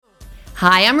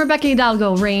Hi, I'm Rebecca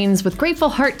Hidalgo Rains with Grateful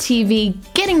Heart TV,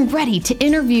 getting ready to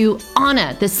interview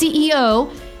Anna, the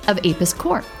CEO of Apis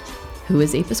Corp. Who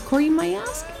is Apis Corp, you might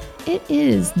ask? It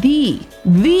is the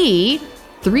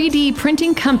 3D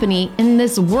printing company in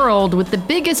this world with the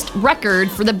biggest record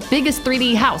for the biggest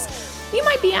 3D house. You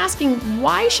might be asking,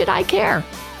 why should I care?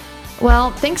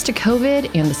 Well, thanks to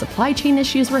COVID and the supply chain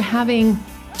issues we're having,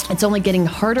 it's only getting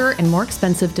harder and more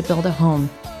expensive to build a home.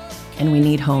 And we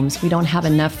need homes. We don't have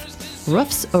enough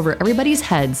roofs over everybody's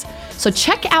heads. So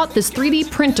check out this 3D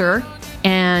printer,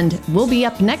 and we'll be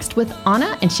up next with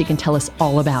Anna, and she can tell us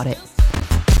all about it.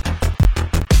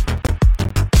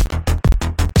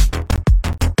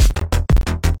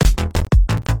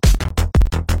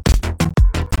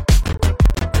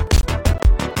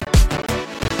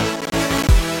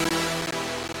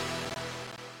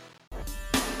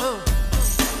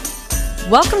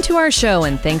 Welcome to our show,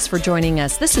 and thanks for joining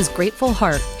us. This is Grateful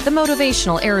Heart, the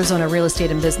motivational Arizona real estate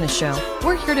and business show.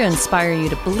 We're here to inspire you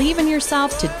to believe in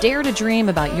yourself, to dare to dream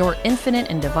about your infinite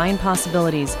and divine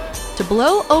possibilities, to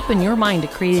blow open your mind to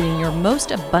creating your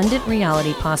most abundant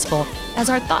reality possible, as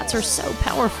our thoughts are so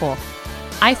powerful.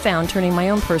 I found turning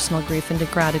my own personal grief into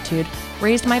gratitude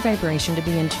raised my vibration to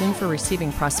be in tune for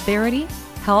receiving prosperity,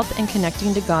 health, and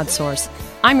connecting to God's source.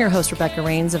 I'm your host, Rebecca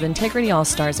Rains of Integrity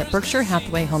All-Stars at Berkshire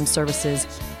Hathaway Home Services,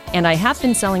 and I have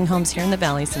been selling homes here in the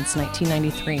Valley since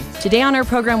 1993. Today on our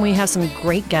program, we have some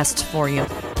great guests for you.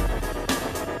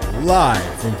 Live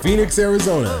from Phoenix,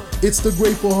 Arizona, it's the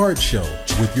Grateful Heart Show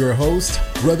with your host,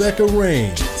 Rebecca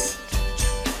Rains.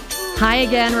 Hi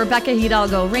again, Rebecca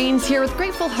Hidalgo Rains here with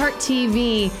Grateful Heart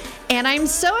TV, and I'm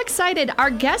so excited.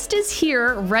 Our guest is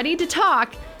here, ready to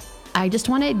talk. I just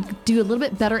want to do a little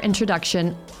bit better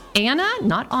introduction. Anna,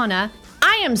 not Anna.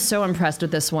 I am so impressed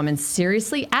with this woman.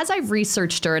 Seriously, as I've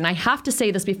researched her, and I have to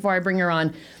say this before I bring her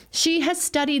on, she has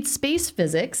studied space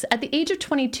physics. At the age of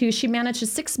 22, she managed a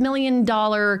 $6 million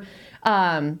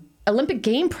Olympic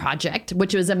game project,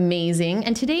 which was amazing.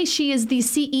 And today she is the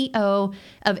CEO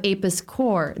of Apis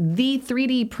Corp, the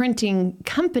 3D printing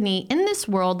company in this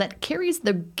world that carries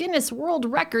the Guinness World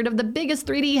Record of the biggest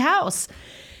 3D house.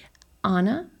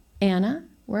 Anna,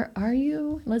 where are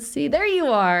you? Let's see. There you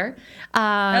are.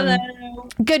 Hello.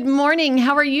 Good morning.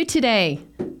 How are you today?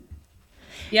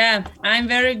 Yeah, I'm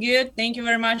very good. Thank you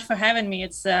very much for having me.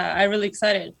 I'm really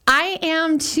excited. I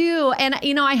am too. And,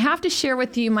 I have to share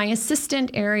with you, my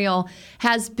assistant, Ariel,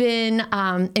 has been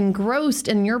engrossed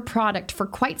in your product for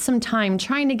quite some time,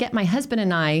 trying to get my husband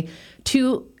and I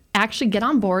to actually get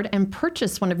on board and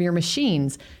purchase one of your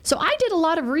machines. So I did a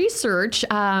lot of research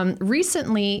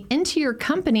recently into your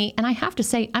company, and I have to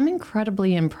say, I'm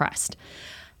incredibly impressed.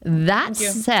 That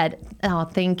said,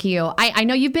 thank you. I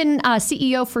know you've been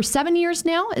CEO for 7 years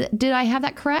now. Did I have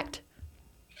that correct?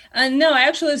 No, I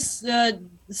actually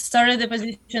started the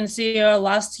position CEO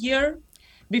last year.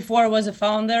 Before I was a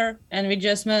founder, and we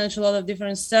just managed a lot of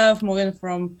different stuff, moving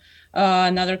from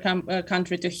another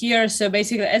country to here. So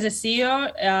basically, as a CEO,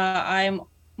 I'm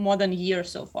more than a year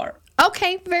so far.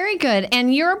 Okay, very good.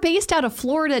 And you're based out of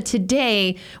Florida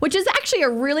today, which is actually a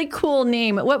really cool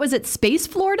name. What was it, Space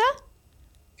Florida?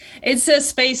 It's a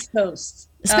Space Coast.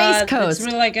 Space Coast.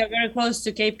 It's really very close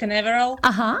to Cape Canaveral,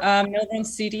 Melbourne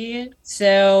City.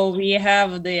 So we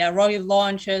have the rocket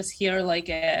launches here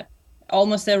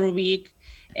almost every week.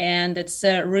 And it's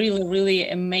a really, really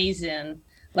amazing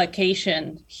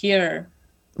location here.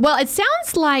 Well, it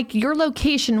sounds like your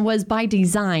location was by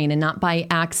design and not by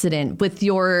accident, with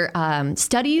your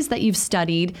studies that you've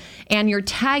studied and your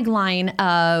tagline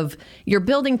of you're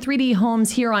building 3D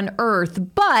homes here on Earth,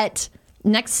 but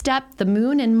next step, the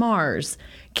moon and Mars.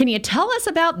 Can you tell us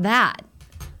about that?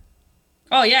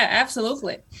 Oh, yeah,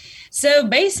 absolutely. So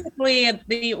basically,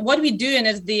 what we're doing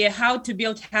is how to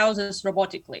build houses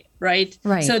robotically, right?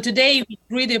 Right. So today we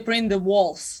 3D print the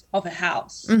walls of a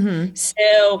house. Mm-hmm.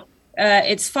 So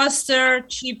it's faster,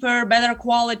 cheaper, better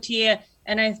quality.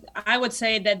 And I would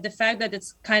say that the fact that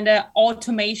it's kind of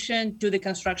automation to the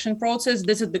construction process,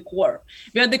 this is the core.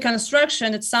 But the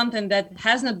construction, it's something that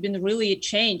has not been really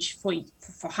changed for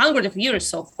hundreds of years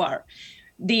so far.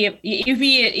 If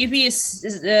we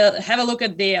have a look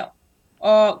at the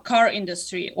car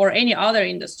industry or any other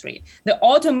industry, the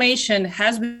automation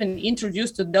has been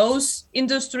introduced to those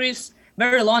industries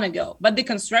very long ago. But the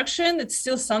construction, it's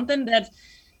still something that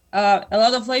a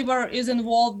lot of labor is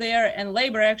involved there, and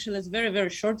labor actually is very,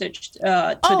 very shortage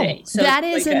today. So that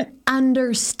is an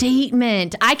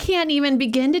understatement. I can't even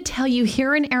begin to tell you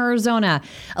here in Arizona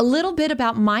a little bit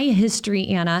about my history,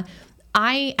 Anna.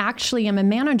 I actually am a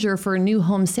manager for a new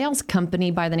home sales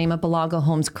company by the name of Balago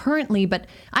Homes currently, but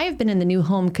I have been in the new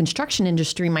home construction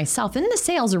industry myself in the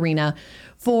sales arena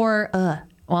for,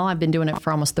 I've been doing it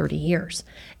for almost 30 years.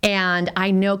 And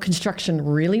I know construction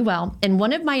really well. And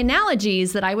one of my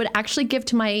analogies that I would actually give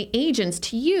to my agents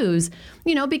to use,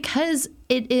 because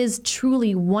it is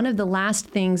truly one of the last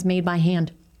things made by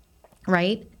hand,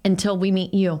 right? Until we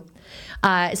meet you.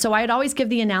 So I'd always give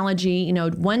the analogy,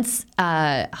 once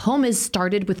home is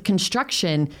started with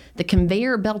construction, the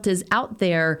conveyor belt is out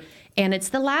there, and it's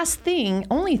the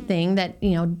only thing that,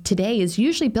 today is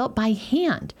usually built by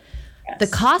hand. Yes, the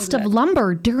cost of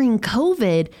lumber during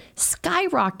COVID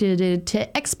skyrocketed to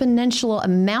exponential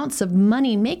amounts of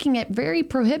money, making it very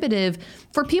prohibitive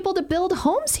for people to build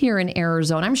homes here in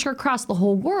Arizona. I'm sure across the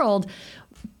whole world.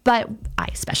 But I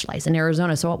specialize in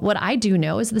Arizona. So what I do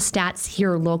know is the stats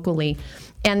here locally.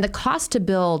 And the cost to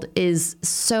build is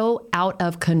so out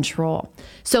of control.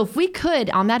 So if we could,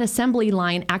 on that assembly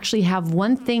line, actually have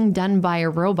one thing done by a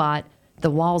robot, the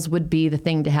walls would be the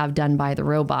thing to have done by the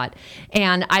robot.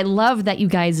 And I love that you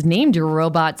guys named your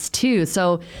robots too.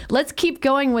 So let's keep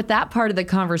going with that part of the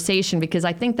conversation, because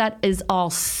I think that is all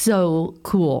so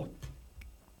cool.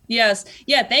 Yes.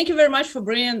 Yeah. Thank you very much for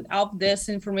bringing up this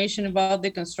information about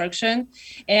the construction.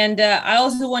 And I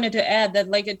also wanted to add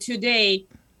that today,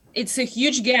 it's a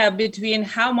huge gap between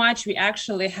how much we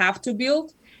actually have to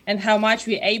build and how much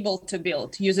we're able to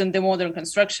build using the modern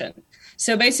construction.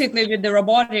 So basically with the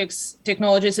robotics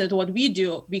technologies and what we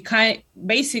do, we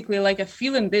basically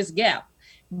fill in this gap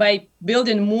by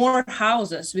building more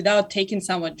houses without taking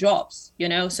someone jobs,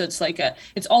 So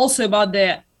it's also about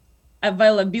the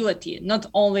availability, not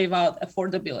only about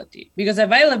affordability, because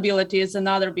availability is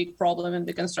another big problem in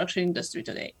the construction industry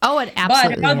today. Oh, it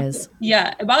absolutely is.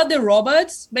 Yeah, about the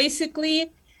robots,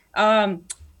 basically,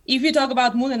 if you talk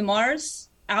about Moon and Mars,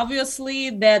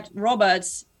 obviously that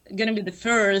robots are going to be the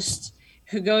first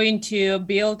who are going to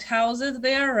build houses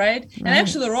there, right? And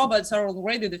actually robots are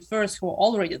already the first who are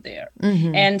already there.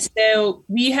 Mm-hmm. And so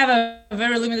we have a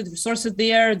very limited resources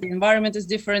there. The environment is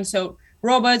different. So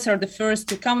robots are the first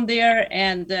to come there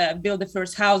and build the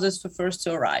first houses for first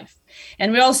to arrive.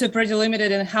 And we're also pretty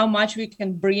limited in how much we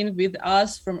can bring with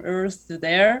us from Earth to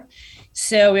there.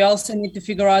 So we also need to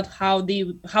figure out how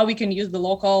we can use the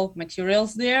local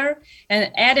materials there.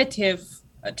 And additive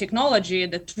technology,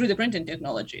 the 3D printing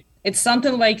technology, it's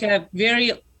something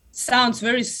sounds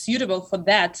very suitable for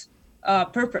that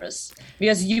purpose,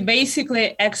 because you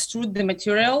basically extrude the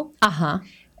material.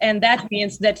 And that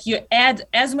means that you add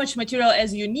as much material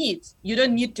as you need. You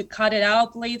don't need to cut it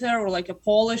out later or a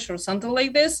polish or something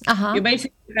like this. You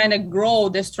basically kind of grow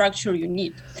the structure you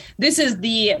need. This is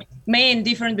the main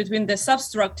difference between the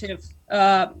substructive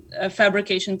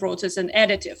fabrication process and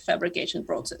additive fabrication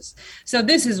process. So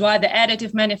this is why the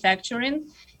additive manufacturing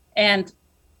and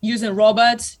using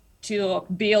robots to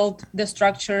build the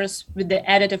structures with the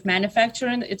additive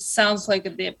manufacturing, it sounds like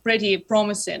a pretty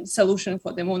promising solution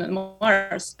for the Moon and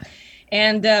Mars.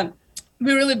 And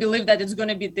we really believe that it's going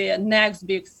to be the next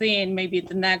big thing, maybe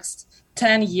the next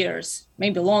 10 years,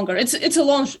 maybe longer. It's a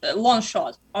long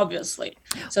shot, obviously.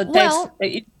 So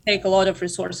it takes a lot of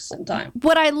resources and time.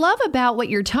 What I love about what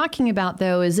you're talking about,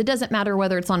 though, is it doesn't matter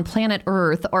whether it's on planet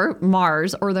Earth or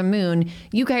Mars or the moon.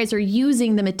 You guys are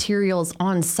using the materials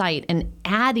on site and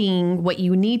adding what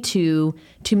you need to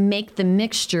make the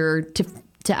mixture to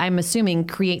I'm assuming,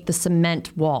 create the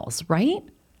cement walls, right?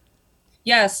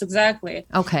 Yes, exactly.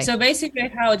 Okay. So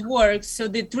basically how it works, so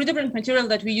the 3D print material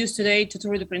that we use today to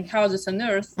 3D print houses on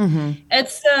Earth,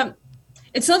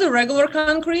 it's not a regular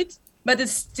concrete, but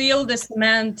it's still the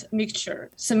cement mixture,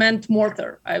 cement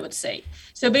mortar, I would say.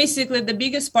 So basically the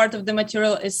biggest part of the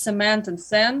material is cement and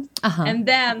sand, and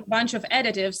then a bunch of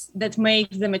additives that make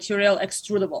the material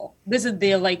extrudable. This is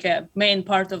the a main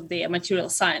part of the material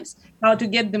science, how to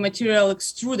get the material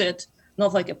extruded,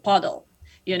 not like a puddle.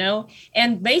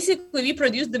 And basically we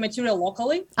produce the material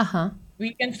locally.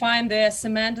 We can find the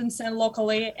cement and sand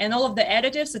locally, and all of the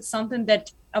additives, it's something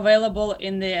that's available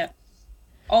in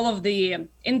all of the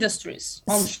industries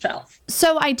on the shelf.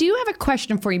 So I do have a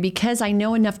question for you, because I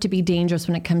know enough to be dangerous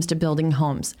when it comes to building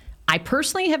homes. I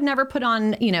personally have never put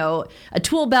on, a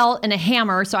tool belt and a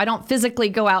hammer, so I don't physically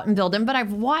go out and build them, but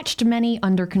I've watched many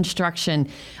under construction.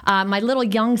 My little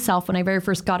young self, when I very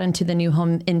first got into the new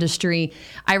home industry,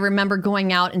 I remember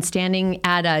going out and standing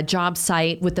at a job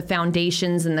site with the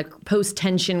foundations and the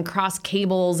post-tension cross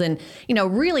cables and,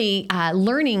 really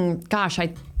learning,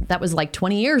 that was like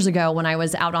 20 years ago when I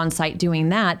was out on site doing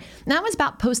that. And that was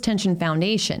about post-tension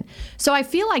foundation. So I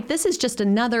feel like this is just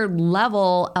another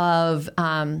level of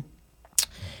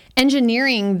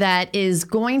engineering that is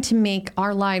going to make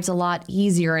our lives a lot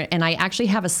easier. And I actually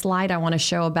have a slide I want to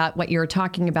show about what you're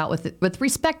talking about with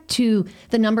respect to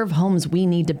the number of homes we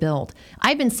need to build.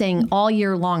 I've been saying all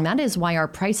year long, that is why our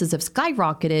prices have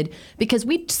skyrocketed, because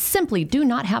we simply do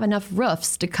not have enough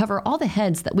roofs to cover all the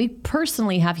heads that we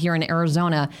personally have here in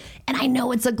Arizona. And I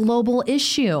know it's a global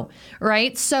issue,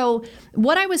 right? So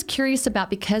what I was curious about,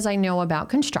 because I know about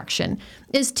construction,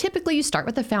 is typically you start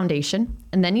with the foundation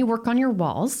and then you work on your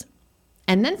walls.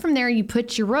 And then from there, you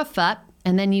put your roof up,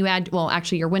 and then you add, well,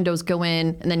 actually your windows go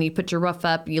in, and then you put your roof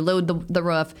up, you load the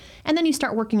roof, and then you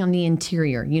start working on the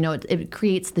interior. You know, it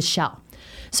creates the shell.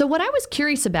 So what I was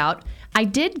curious about, I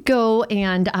did go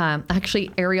and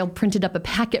actually Ariel printed up a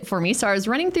packet for me. So I was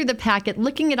running through the packet,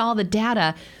 looking at all the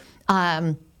data,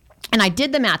 and I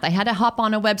did the math. I had to hop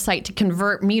on a website to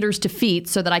convert meters to feet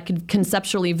so that I could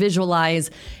conceptually visualize,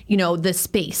 you know, the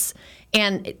space.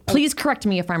 And please correct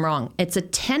me if I'm wrong. It's a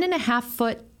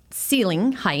 10.5-foot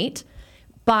ceiling height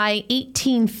by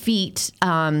 18 feet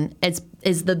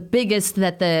is the biggest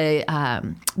that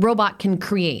the robot can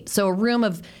create. So a room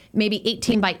of maybe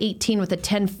 18 by 18 with a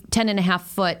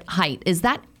 10.5-foot height. Is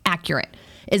that accurate?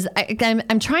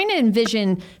 I'm trying to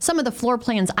envision some of the floor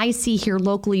plans I see here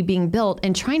locally being built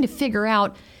and trying to figure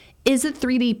out, is a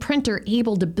 3D printer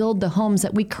able to build the homes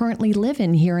that we currently live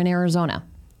in here in Arizona?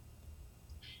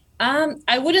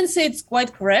 I wouldn't say it's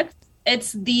quite correct.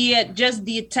 It's just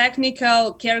the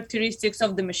technical characteristics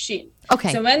of the machine.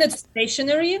 Okay. So when it's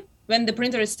stationary, when the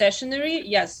printer is stationary,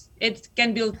 yes, it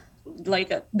can build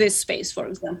like this space, for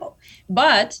example.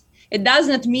 But it does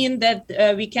not mean that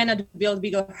we cannot build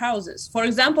bigger houses. For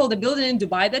example, the building in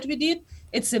Dubai that we did,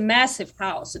 it's a massive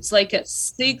house. It's like a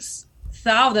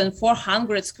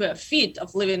 6,400 square feet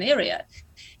of living area.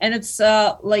 And it's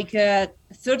like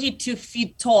 32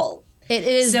 feet tall. It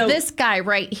is this guy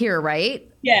right here, right?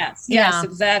 Yes, Yeah.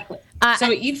 exactly. So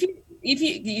if you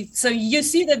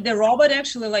see that the robot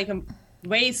actually like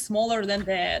way smaller than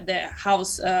the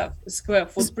house square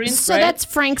footprint. So right? that's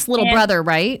Frank's little brother,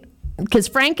 right? Because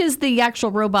Frank is the actual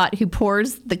robot who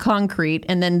pours the concrete,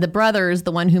 and then the brother is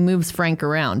the one who moves Frank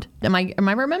around. Am I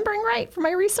remembering right from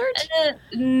my research?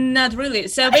 Not really.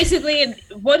 So basically,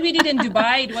 what we did in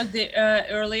Dubai, it was the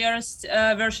earliest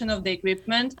version of the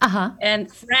equipment,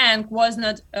 and Frank was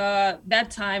not that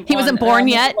time. He wasn't born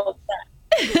yet.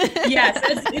 Yes,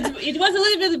 it was a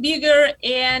little bit bigger,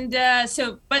 and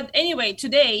but anyway,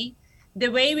 today. The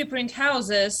way we print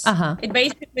houses, it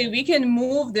basically we can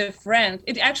move the Frank.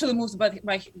 It actually moves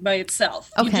by itself.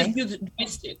 Okay. You just use a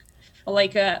joystick,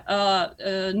 like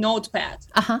a notepad.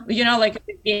 You know, like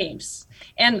the games.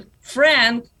 And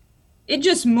Frank, it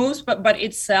just moves, but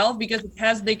itself because it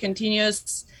has the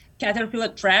continuous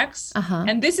caterpillar tracks.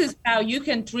 And this is how you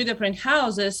can 3D print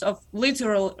houses of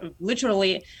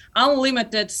literally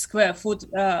unlimited square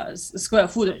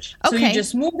footage. Okay. So you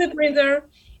just move the printer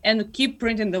and keep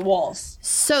printing the walls.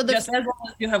 So just as long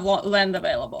as you have land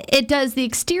available. It does the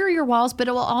exterior walls, but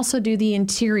it will also do the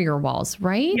interior walls,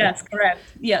 right? Yes, correct.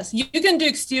 Yes, you can do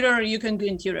exterior, you can do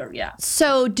interior, yeah.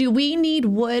 So do we need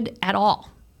wood at all?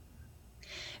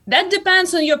 That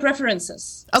depends on your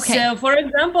preferences. Okay. So for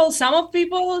example, some of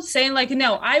people saying like,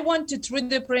 no, I want to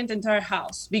 3D print entire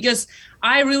house because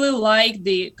I really like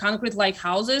the concrete-like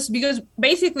houses because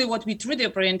basically what we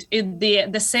 3D print is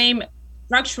the same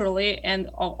structurally, and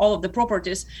all of the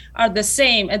properties are the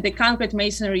same at the concrete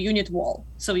masonry unit wall.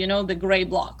 So, you know, the gray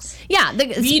blocks. Yeah,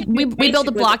 we build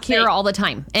a block here all the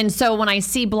time. And so when I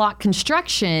see block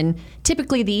construction,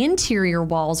 typically the interior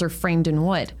walls are framed in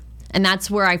wood. And that's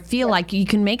where I feel like you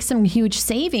can make some huge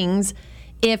savings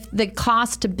if the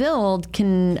cost to build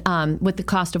can, with the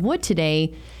cost of wood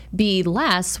today, be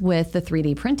less with the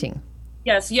 3D printing.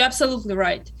 Yes, you're absolutely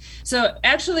right. So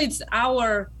actually it's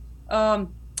our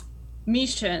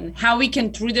mission, how we can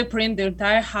 3D print the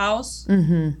entire house,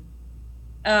 the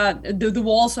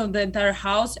walls of the entire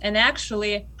house, and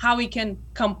actually how we can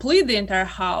complete the entire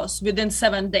house within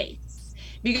 7 days.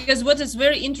 Because what is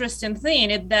very interesting thing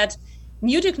is that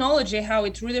new technology, how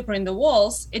it 3D print the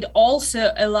walls, it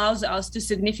also allows us to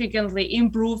significantly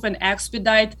improve and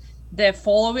expedite the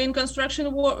following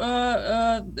construction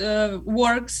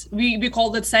works. We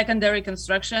call it secondary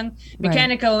construction,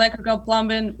 mechanical, electrical,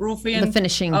 plumbing, roofing, the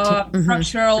finishing,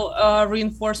 structural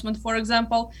reinforcement, for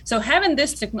example. So having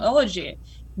this technology,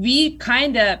 we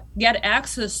kind of get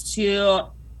access to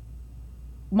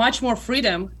much more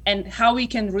freedom and how we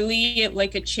can really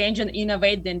like change and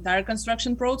innovate the entire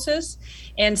construction process.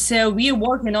 And so we're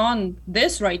working on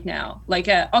this right now. Like,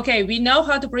 okay, we know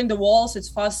how to print the walls, it's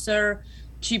faster,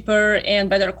 cheaper, and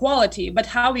better quality, but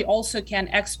how we also can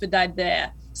expedite the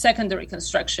secondary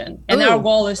construction. And Ooh. our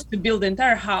goal is to build the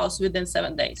entire house within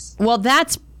 7 days. Well,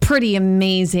 that's pretty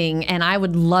amazing. And I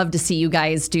would love to see you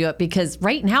guys do it, because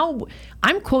right now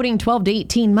I'm quoting 12 to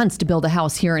 18 months to build a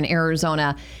house here in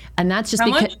Arizona. And that's just How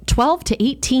because much? 12 to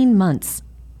 18 months.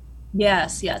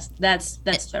 Yes, that's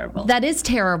terrible. That is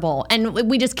terrible. And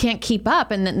we just can't keep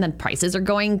up. And then prices are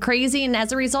going crazy. And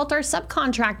as a result, our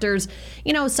subcontractors,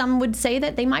 some would say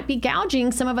that they might be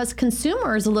gouging some of us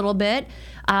consumers a little bit.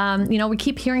 We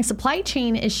keep hearing supply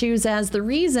chain issues as the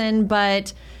reason,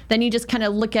 but then you just kind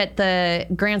of look at the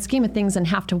grand scheme of things and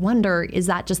have to wonder, is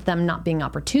that just them not being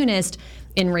opportunist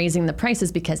in raising the prices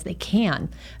because they can?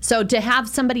 So to have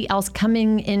somebody else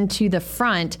coming into the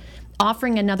front,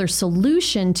 offering another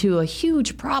solution to a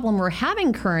huge problem we're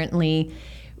having currently,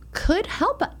 could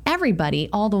help everybody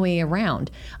all the way around.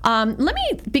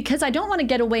 Because I don't want to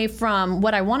get away from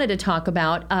what I wanted to talk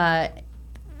about.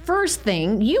 First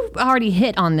thing, you already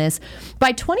hit on this.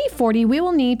 By 2040, we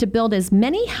will need to build as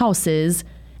many houses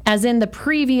as in the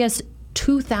previous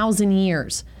 2,000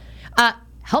 years.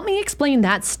 Help me explain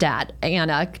that stat,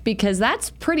 Anna, because that's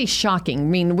pretty shocking. I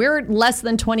mean, we're less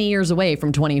than 20 years away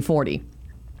from 2040.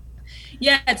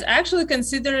 Yeah, it's actually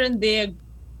considering the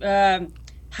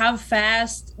how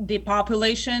fast the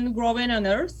population growing on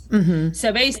Earth. Mm-hmm.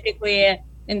 So basically,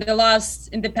 in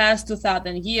the past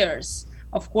 2,000 years,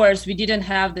 of course, we didn't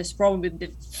have this problem with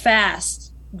the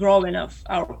fast growing of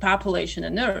our population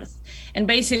on Earth. And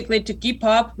basically, to keep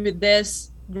up with this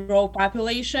growth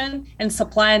population and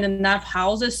supplying enough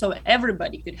houses so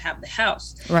everybody could have the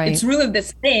house. Right. It's really the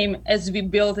same as we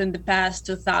built in the past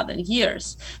 2,000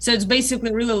 years. So it's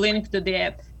basically really linked to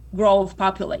the growth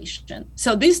population.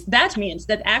 So that means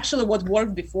that actually what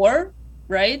worked before,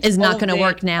 right, is not going to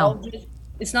work now.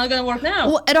 It's not going to work now.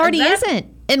 Well, it already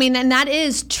isn't. I mean, and that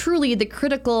is truly the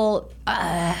critical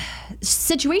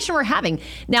situation we're having.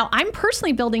 Now, I'm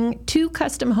personally building 2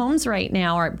 custom homes right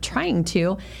now, or I'm trying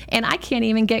to, and I can't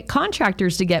even get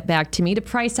contractors to get back to me to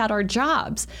price out our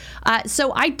jobs.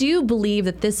 So I do believe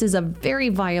that this is a very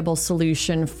viable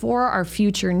solution for our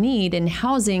future need in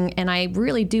housing, and I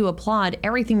really do applaud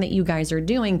everything that you guys are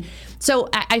doing. So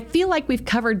I feel like we've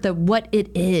covered the what it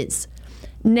is.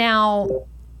 Now,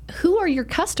 who are your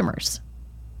customers?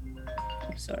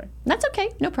 I'm sorry. That's okay.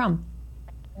 No problem.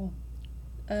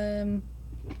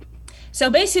 So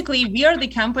basically, we are the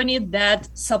company that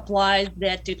supplies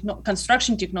the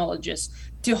construction technologies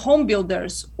to home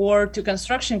builders or to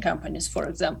construction companies, for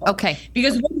example. Okay.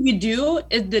 Because what we do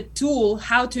is the tool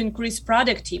how to increase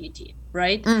productivity,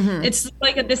 right? Mm-hmm. It's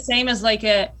like the same as like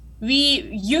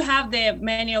you have the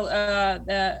manual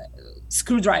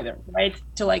screwdriver, right,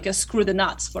 to screw the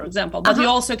nuts, for example, but you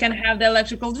also can have the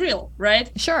electrical drill, right?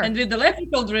 Sure. And with the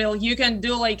electrical drill you can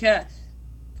do like a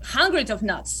hundred of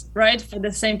nuts, right, for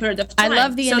the same period of time. I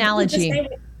love the analogy.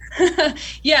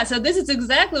 Yeah, so this is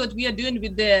exactly what we are doing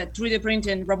with the 3D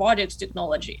printing robotics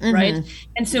technology, right?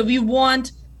 And so we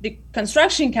want the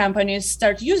construction companies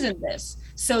start using this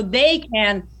so they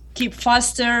can keep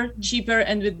faster, cheaper,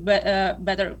 and with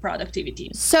better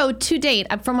productivity. So to date,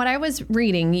 from what I was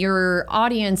reading, your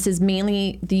audience is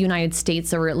mainly the United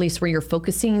States, or at least where you're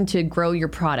focusing to grow your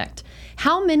product.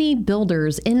 How many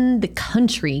builders in the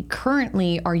country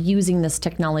currently are using this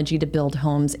technology to build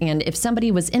homes? And if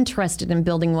somebody was interested in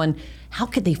building one, how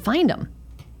could they find them?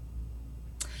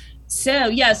 So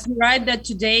yes, you're right that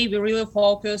today we really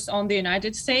focus on the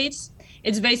United States.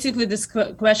 It's basically this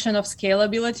question of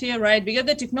scalability, right? Because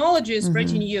the technology is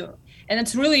pretty new, and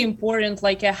it's really important,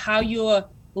 like how you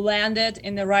land it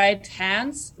in the right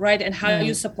hands, right? And how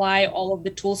you supply all of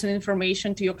the tools and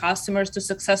information to your customers to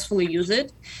successfully use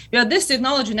it. Because this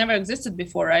technology never existed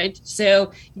before, right?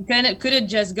 So you couldn't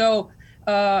just go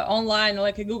online,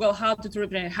 like a Google, how to 3D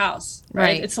print a house,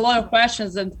 right? It's a lot of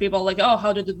questions and people like, oh,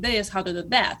 how to do this, how to do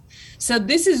that. So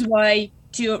this is why,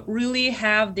 to really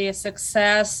have the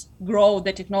success grow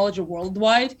the technology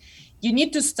worldwide, you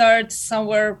need to start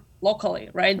somewhere locally,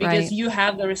 right? Because you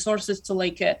have the resources to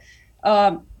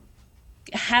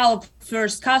help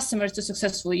first customers to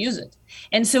successfully use it.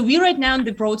 And so we right now in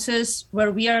the process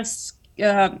where we are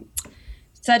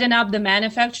setting up the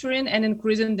manufacturing and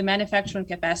increasing the manufacturing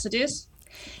capacities.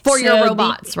 For your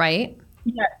robots, right?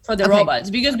 Yeah, for the robots.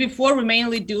 Because before we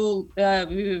mainly did like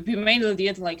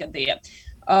the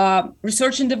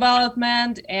research and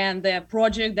development and the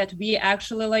project that we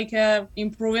actually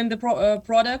improving the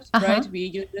product, right? We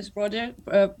use this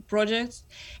projects.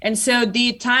 And so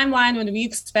the timeline when we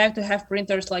expect to have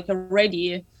printers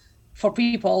ready for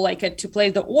people to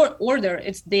place the order.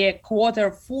 It's the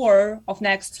Q4 of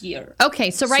next year. Okay,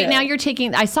 so right now you're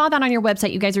taking, I saw that on your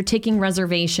website, you guys are taking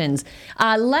reservations.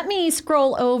 Let me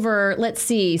scroll over, let's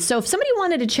see. So if somebody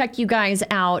wanted to check you guys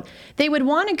out, they would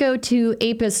want to go to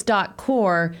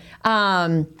apis.core,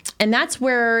 and that's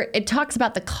where it talks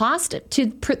about the cost to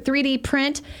 3D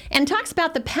print and talks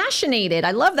about the passionated,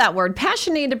 I love that word,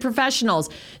 passionated professionals.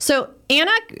 So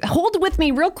Anna, hold with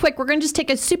me real quick. We're going to just take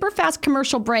a super fast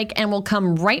commercial break and we'll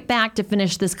come right back to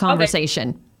finish this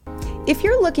conversation. Okay. If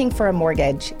you're looking for a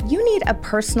mortgage, you need a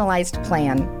personalized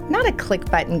plan, not a click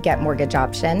button get mortgage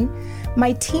option.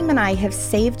 My team and I have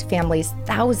saved families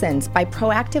thousands by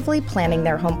proactively planning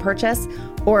their home purchase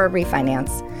or a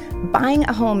refinance. Buying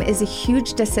a home is a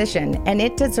huge decision and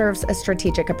it deserves a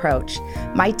strategic approach.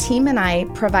 My team and I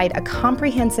provide a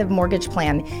comprehensive mortgage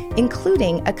plan,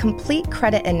 including a complete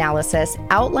credit analysis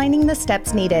outlining the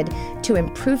steps needed to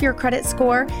improve your credit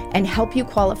score and help you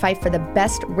qualify for the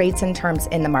best rates and terms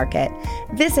in the market.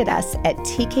 Visit us at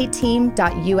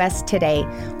tkteam.us today.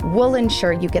 We'll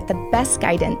ensure you get the best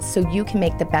guidance so you can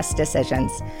make the best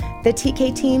decisions. The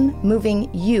TK Team,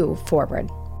 moving you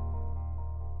forward.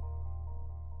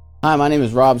 Hi, my name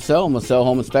is Rob Sell. I'm with Sell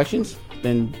Home Inspections.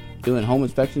 Been doing home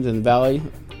inspections in the Valley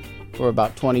for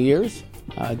about 20 years.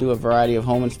 I do a variety of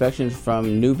home inspections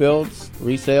from new builds,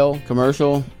 resale,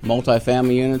 commercial,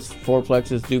 multifamily units,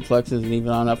 fourplexes, duplexes, and even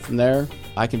on up from there.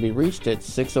 I can be reached at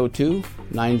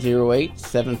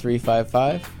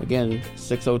 602-908-7355. Again,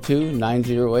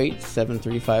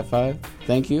 602-908-7355.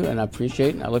 Thank you, and I appreciate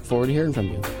it, and I look forward to hearing from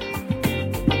you.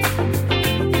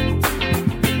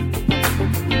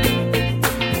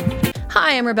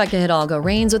 Hi, I'm Rebecca Hidalgo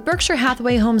Rains with Berkshire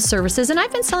Hathaway Home Services, and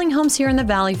I've been selling homes here in the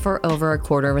Valley for over a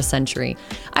quarter of a century.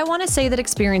 I want to say that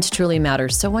experience truly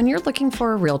matters, so when you're looking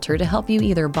for a realtor to help you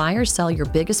either buy or sell your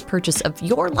biggest purchase of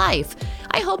your life,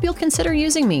 I hope you'll consider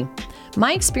using me.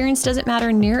 My experience doesn't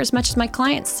matter near as much as my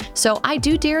clients, so I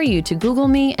do dare you to Google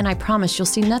me, and I promise you'll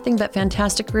see nothing but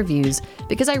fantastic reviews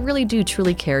because I really do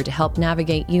truly care to help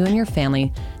navigate you and your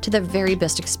family to the very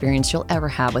best experience you'll ever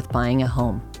have with buying a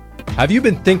home. Have you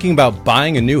been thinking about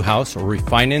buying a new house or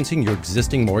refinancing your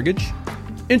existing mortgage?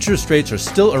 Interest rates are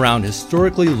still around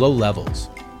historically low levels.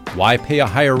 Why pay a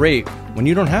higher rate when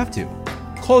you don't have to?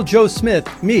 Call Joe Smith,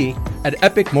 me, at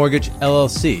Epic Mortgage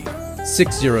LLC,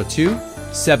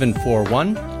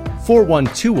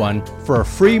 602-741-4121 for a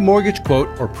free mortgage quote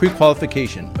or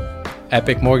pre-qualification.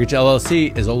 Epic Mortgage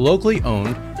LLC is a locally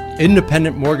owned,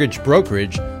 independent mortgage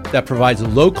brokerage that provides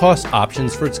low-cost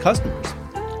options for its customers.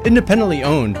 Independently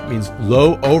owned means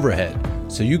low overhead,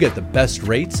 so you get the best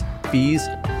rates, fees,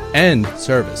 and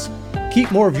service.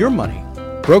 Keep more of your money.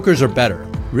 Brokers are better.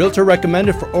 Realtor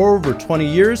recommended for over 20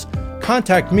 years?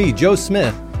 Contact me, Joe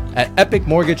Smith, at Epic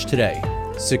Mortgage today,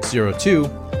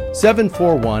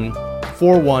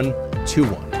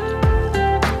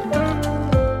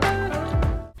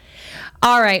 602-741-4121.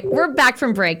 All right, we're back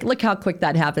from break. Look how quick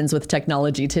that happens with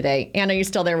technology today. Anna, you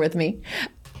still there with me?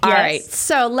 All right,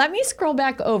 so let me scroll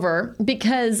back over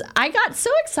because I got so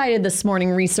excited this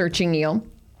morning researching you.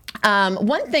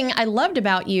 One thing I loved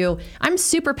about you, I'm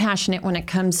super passionate when it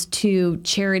comes to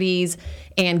charities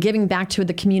and giving back to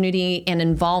the community and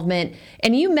involvement.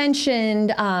 And you mentioned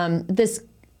this,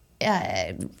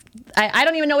 I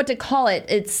don't even know what to call it.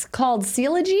 It's called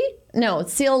Seal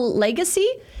Legacy.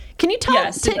 Can you tell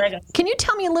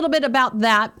me a little bit about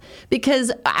that?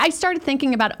 Because I started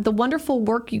thinking about the wonderful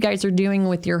work you guys are doing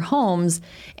with your homes,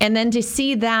 and then to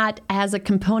see that as a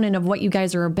component of what you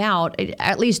guys are about,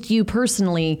 at least you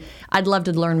personally, I'd love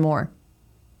to learn more.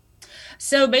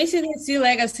 So basically, Seal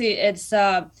Legacy, it's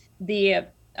the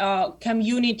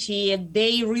community.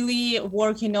 They really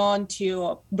working on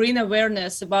to bring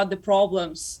awareness about the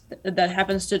problems that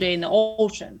happens today in the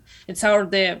ocean. It's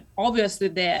obviously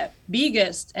the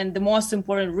biggest and the most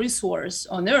important resource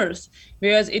on Earth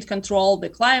because it controls the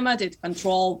climate, it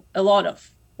controls a lot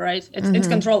of, right? It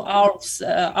controls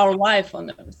our life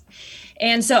on Earth.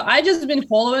 And so I just been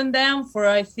following them for,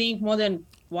 I think, more than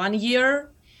 1 year.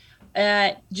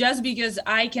 Just because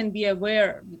I can be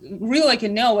aware, really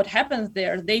can know what happens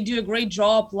there. They do a great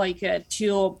job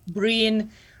to bring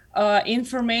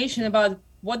information about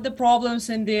what the problems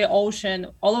in the ocean,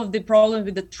 all of the problems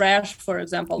with the trash, for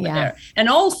example, there. And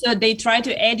also they try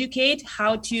to educate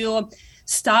how to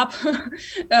stop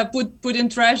putting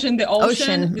trash in the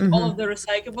ocean with all of the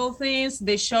recyclable things.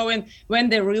 They showing when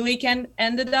they really can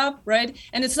end it up, right?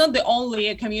 And it's not the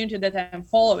only community that I'm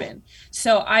following.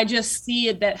 So I just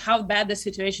see that how bad the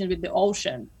situation with the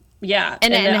ocean. Yeah.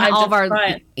 And all of our,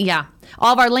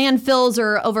 all of our landfills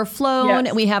are overflown.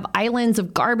 Yes. We have islands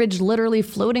of garbage literally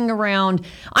floating around.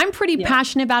 I'm pretty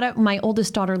passionate about it. My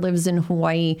oldest daughter lives in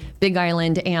Hawaii, Big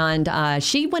Island, and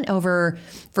she went over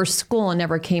for school and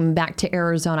never came back to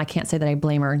Arizona. I can't say that I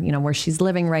blame her, where she's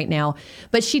living right now.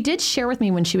 But she did share with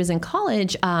me when she was in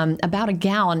college about a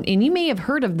gal, and you may have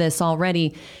heard of this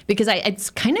already because it's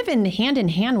kind of in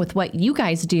hand with what you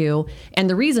guys do and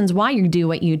the reasons why you do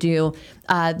what you do.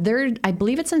 I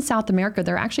believe it's in South America.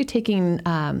 They're actually taking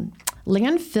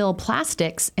landfill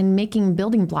plastics and making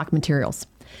building block materials,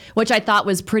 which I thought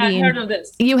was pretty. I've heard of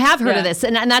this. You have heard of this.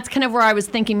 And that's kind of where I was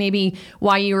thinking maybe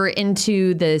why you were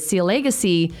into the Sea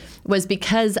Legacy was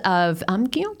because of,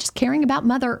 just caring about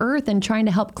Mother Earth and trying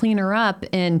to help clean her up.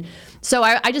 And so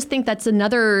I just think that's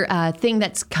another thing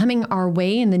that's coming our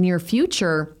way in the near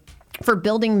future for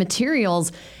building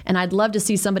materials. And I'd love to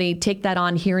see somebody take that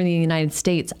on here in the United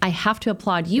States. I have to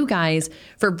applaud you guys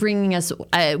for bringing us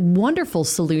a wonderful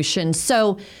solution.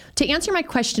 So to answer my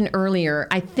question earlier,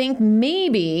 I think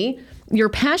maybe your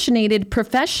passionate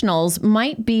professionals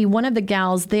might be one of the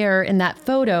gals there in that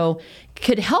photo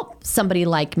could help somebody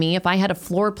like me. If I had a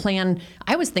floor plan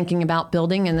I was thinking about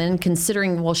building and then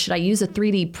considering, well, should I use a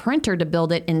 3D printer to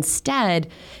build it instead?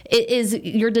 Is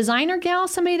your designer gal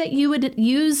somebody that you would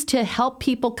use to help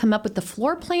people come up with the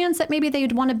floor plans that maybe they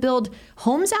would want to build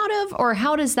homes out of? Or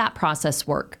how does that process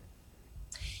work?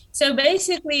 So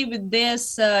basically with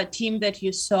this team that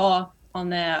you saw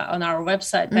on our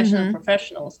website, Passionate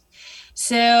Professionals,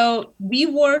 so we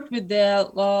worked with the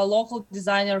local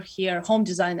designer here, home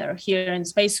designer here in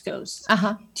Space Coast,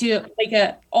 to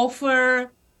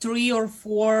offer 3 or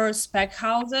 4 spec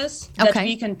houses that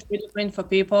we can 3D print for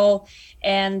people,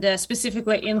 and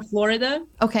specifically in Florida.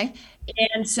 Okay.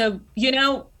 And so,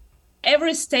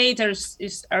 every state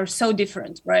are so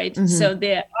different, right? So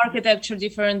the architecture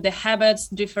different, the habits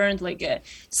different,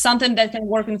 something that can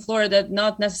work in Florida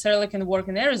not necessarily can work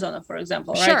in Arizona, for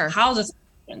example, right? Sure. Houses.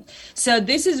 So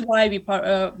this is why we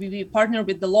partner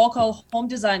with the local home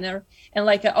designer and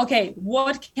okay,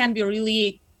 what can be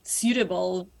really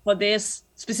suitable for this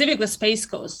specifically Space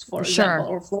Coast, for example,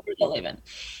 or Florida even.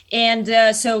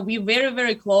 And so we're very,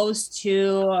 very close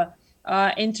to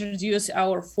introduce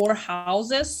our 4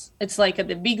 houses. It's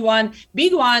the big one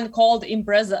called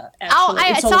Impreza. Actually.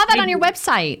 I saw that on your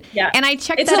website. Yeah. And I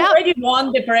checked that out. It's already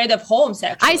won the Parade of Homes,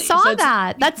 actually. I saw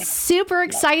that. That's super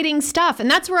exciting stuff. And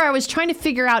that's where I was trying to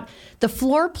figure out the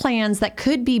floor plans that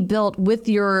could be built with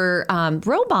your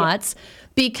robots.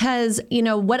 Because,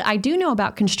 what I do know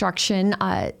about construction,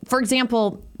 for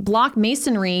example, block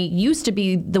masonry used to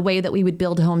be the way that we would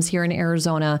build homes here in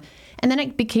Arizona. And then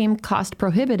it became cost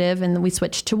prohibitive and then we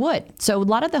switched to wood. So a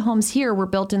lot of the homes here were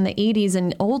built in the 80s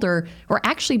and older were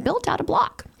actually built out of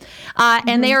block.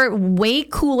 And they are way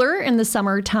cooler in the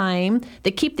summertime. They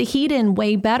keep the heat in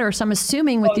way better. So I'm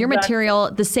assuming with your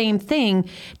material, the same thing.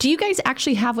 Do you guys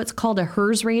actually have what's called a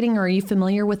HERS rating? Or are you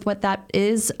familiar with what that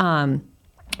is? And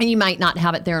you might not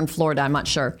have it there in Florida. I'm not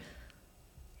sure.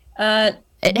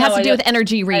 It has to do with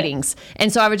energy readings.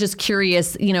 And so I was just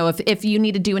curious, if you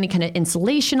need to do any kind of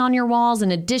insulation on your walls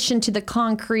in addition to the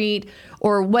concrete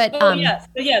or what.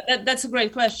 That's a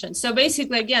great question. So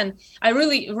basically, again, I'm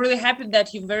really, really happy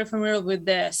that you're very familiar with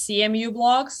the CMU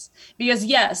blocks because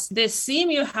yes, the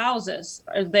CMU houses,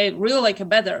 they really a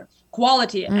better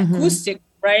quality, acoustic,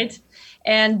 right?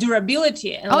 And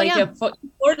durability. And for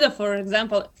Florida, for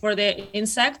example, for the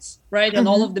insects, right? And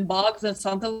all of the bugs and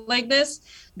something like this,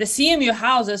 the CMU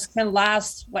houses can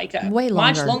last way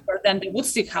much longer than the wood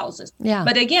stick houses. Yeah.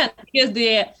 But again, because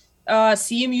the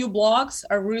CMU blocks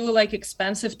are really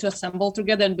expensive to assemble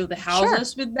together and build the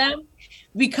houses with them,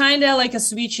 we kind of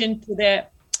switch into the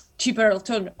cheaper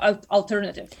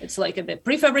alternative. It's the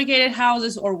prefabricated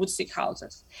houses or wood stick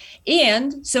houses.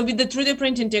 And so with the 3D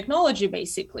printing technology,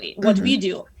 basically, what we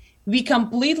do, we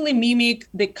completely mimic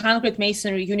the concrete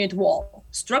masonry unit wall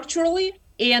structurally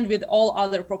and with all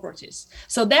other properties.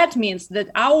 So that means that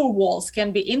our walls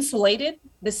can be insulated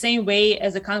the same way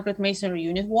as a concrete masonry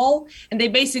unit wall, and they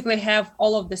basically have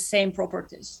all of the same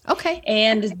properties. Okay.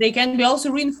 And they can be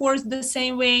also reinforced the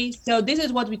same way. So this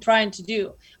is what we're trying to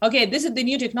do. Okay, this is the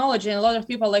new technology, and a lot of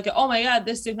people are oh my God,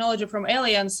 this technology from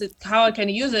aliens, how I can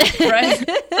use it, right?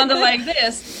 Something like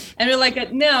this. And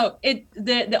we're no,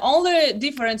 the only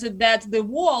difference is that the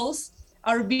walls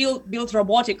are built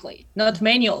robotically, not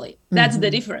manually. That's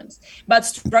the difference. But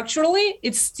structurally,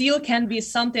 it still can be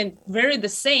something very the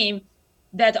same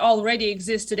that already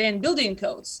exists today in building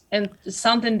codes and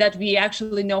something that we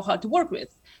actually know how to work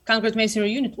with, concrete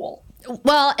masonry unit wall.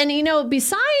 Well, and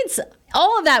besides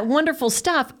all of that wonderful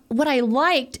stuff, what I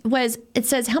liked was it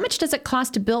says, how much does it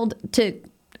cost to build, to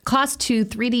cost to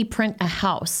 3D print a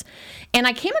house. And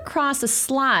I came across a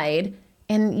slide,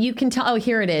 and you can tell, oh,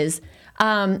 here it is.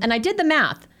 And I did the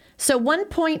math. So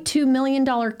 $1.2 million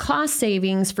cost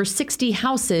savings for 60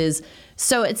 houses.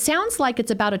 So it sounds like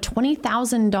it's about a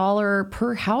 $20,000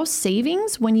 per house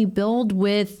savings when you build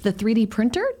with the 3D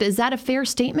printer. Is that a fair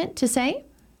statement to say?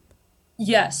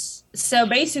 Yes. So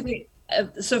basically,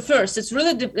 first, it's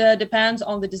really depends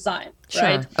on the design, Sure,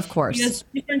 right? Of course. Because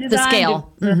different design, The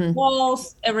scale. different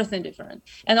walls, everything different.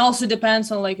 And also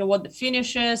depends on like what the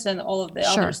finish is and all of the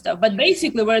Sure. other stuff. But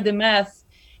basically where the math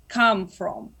come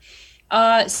from.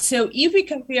 So if we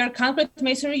compare concrete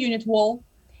masonry unit wall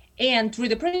and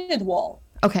 3D printed wall,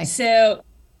 Okay. so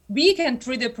we can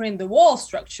 3D print the wall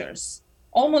structures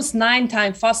almost 9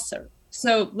 times faster.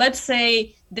 So let's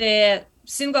say the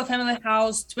single family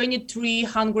house,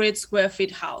 2,300 square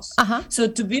feet house. Uh-huh. So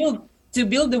to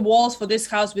build the walls for this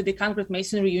house with the concrete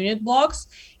masonry unit blocks,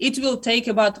 it will take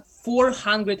about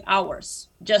 400 hours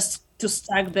just to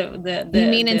stack the You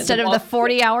mean instead of the blocks.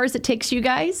 40 hours it takes you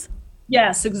guys?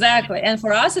 Yes, exactly. And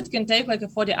for us, it can take like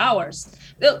 40 hours.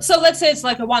 So let's say it's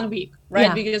like a 1 week, right?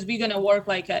 Yeah. Because we're going to work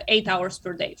like 8 hours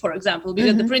per day, for example,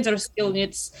 because the printer still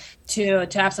needs to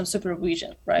have some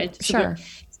supervision, right? Sure.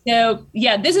 So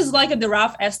yeah, this is like the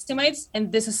rough estimates,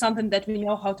 and this is something that we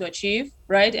know how to achieve,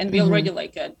 right? And we already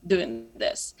like doing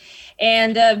this.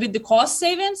 And with the cost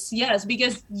savings, yes,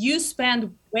 because you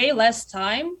spend way less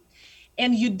time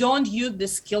and you don't use the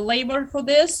skilled labor for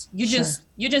this. You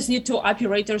just need 2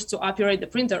 operators to operate the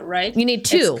printer, right? You need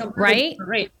 2, right?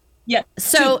 Yeah.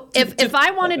 So two if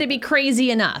I wanted to be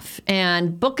crazy enough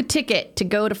and book a ticket to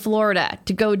go to Florida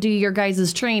to go do your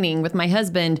guys' training with my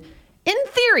husband, in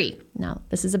theory, now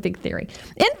this is a big theory,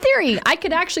 in theory, I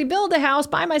could actually build a house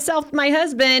by myself with my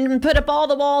husband and put up all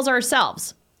the walls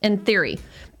ourselves, in theory.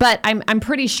 But I'm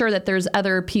pretty sure that there's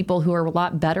other people who are a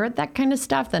lot better at that kind of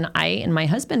stuff than I and my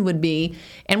husband would be.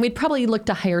 And we'd probably look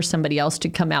to hire somebody else to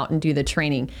come out and do the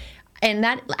training. And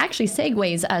that actually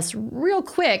segues us real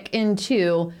quick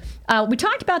into, we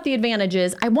talked about the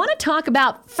advantages. I want to talk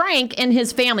about Frank and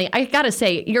his family. I got to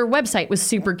say, your website was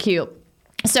super cute.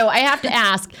 So I have to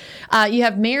ask, you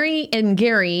have Mary and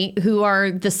Gary, who are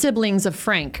the siblings of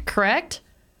Frank, correct?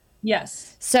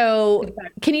 Yes. So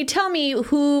can you tell me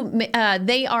who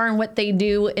they are and what they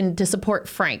do and to support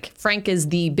Frank? Frank is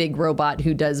the big robot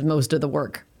who does most of the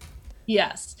work.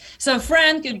 Yes. So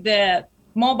Frank is the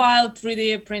mobile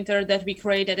 3D printer that we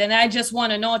created. And I just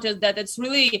want to notice that it's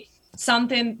really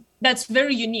something that's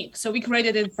very unique. So we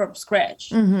created it from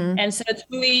scratch. And so it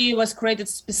really was created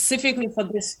specifically for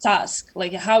this task,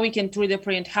 like how we can 3D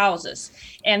print houses.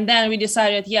 And then we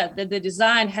decided, that the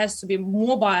design has to be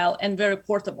mobile and very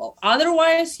portable.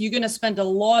 Otherwise, you're going to spend a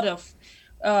lot of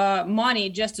money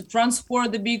just to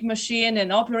transport the big machine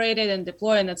and operate it and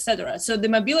deploy it, etc. So the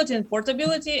mobility and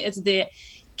portability is the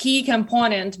key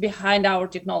component behind our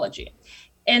technology.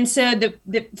 And so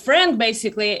the Frank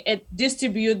basically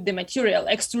distribute the material,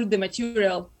 extrude the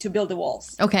material to build the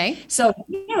walls. Okay. So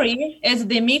Gary is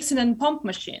the mixing and pump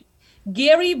machine.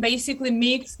 Gary basically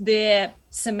mix the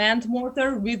cement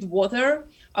mortar with water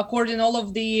according all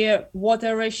of the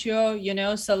water ratio,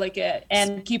 so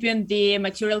and keeping the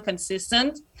material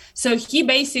consistent. So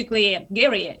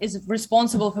Gary is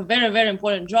responsible for very, very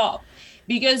important job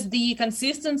because the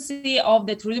consistency of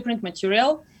the 3D print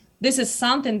material, this is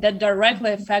something that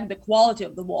directly affects the quality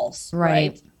of the walls,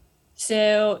 right?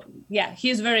 So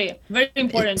he's very, very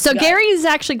important. So guy. Gary's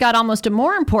actually got almost a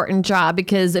more important job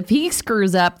because if he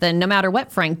screws up, then no matter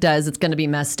what Frank does, it's going to be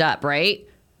messed up, right?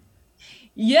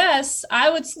 Yes, I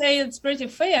would say it's pretty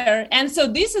fair. And so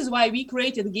this is why we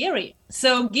created Gary.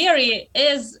 So Gary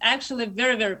is actually a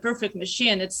very, very perfect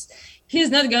machine. He's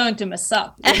not going to mess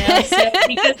up. So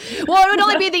well, it would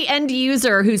only be the end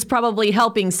user who's probably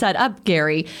helping set up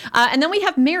Gary. And then we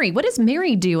have Mary. What does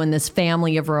Mary do in this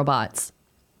family of robots?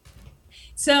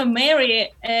 So Mary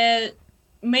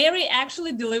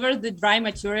actually delivers the dry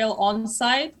material on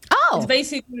site. Oh. It's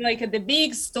basically like the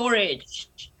big storage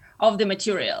of the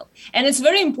material. And it's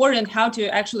very important how to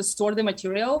actually store the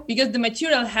material because the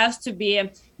material has to be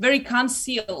very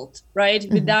concealed, right?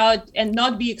 Without and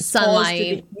not be exposed sunlight, to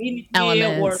the humidity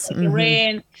elements. or the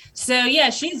rain. So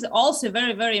she's also a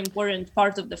very, very important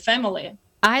part of the family.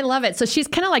 I love it. So she's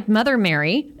kind of like Mother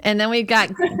Mary, and then we've got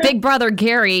Big Brother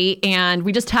Gary, and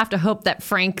we just have to hope that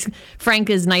Frank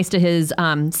is nice to his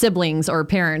siblings or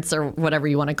parents or whatever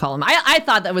you want to call them. I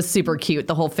thought that was super cute,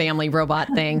 the whole family robot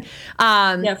thing.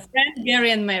 Frank, Gary,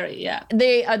 and Mary. Yeah,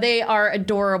 they are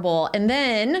adorable. And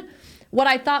then what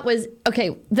I thought was,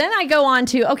 okay, then I go on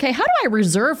to, okay, how do I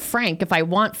reserve Frank if I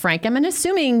want Frank? I'm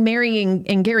assuming Mary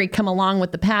and Gary come along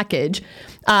with the package.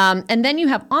 And then you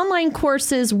have online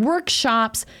courses,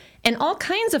 workshops, and all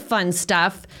kinds of fun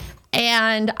stuff.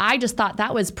 And I just thought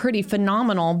that was pretty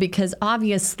phenomenal because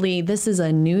obviously this is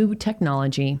a new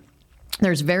technology.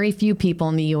 There's very few people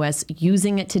in the U.S.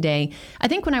 using it today. I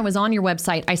think when I was on your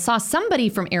website, I saw somebody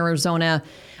from Arizona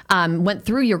went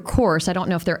through your course. I don't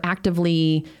know if they're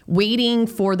actively waiting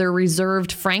for their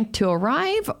reserved Frank to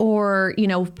arrive or, you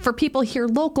know, for people here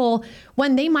local,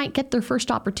 when they might get their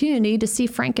first opportunity to see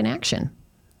Frank in action.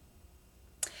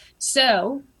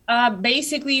 So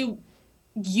basically,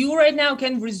 you right now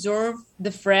can reserve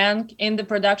the Frank in the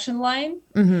production line.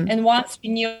 And once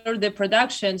you're near the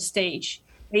production stage,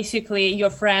 basically your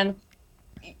Frank,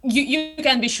 you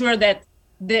can be sure that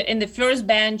in the first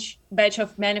batch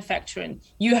of manufacturing,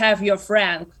 you have your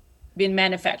Frank being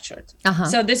manufactured.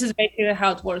 So this is basically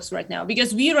how it works right now.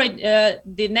 Because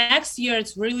the next year,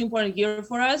 it's really important year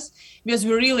for us because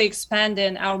we're really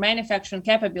expanding our manufacturing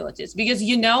capabilities. Because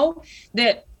you know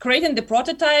that creating the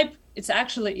prototype, it's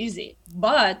actually easy,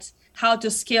 but how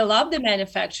to scale up the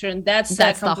manufacturing, that's a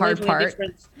the hard completely part.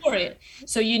 different story.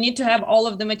 So you need to have all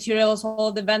of the materials, all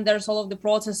of the vendors, all of the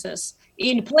processes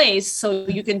in place so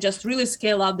you can just really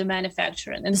scale up the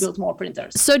manufacturing and build more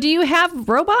printers. So do you have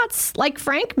robots like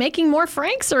Frank making more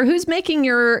Franks, or who's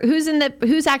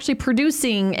actually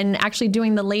producing and actually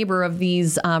doing the labor of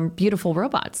these beautiful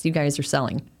robots you guys are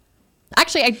selling?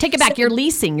 Actually, I take it back. You're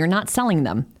leasing. You're not selling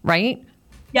them, right?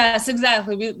 Yes,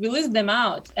 exactly. We lease them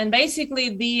out. And basically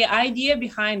the idea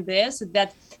behind this is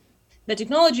that the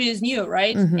technology is new,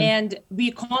 right? And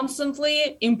we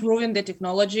constantly improving the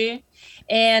technology.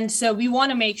 And so we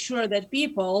want to make sure that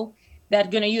people that are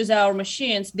going to use our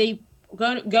machines, they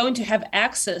going to have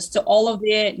access to all of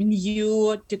the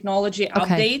new technology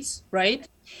updates, right?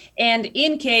 And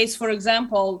in case, for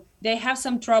example, they have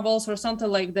some troubles or something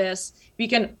like this, we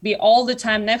can be all the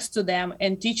time next to them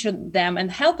and teaching them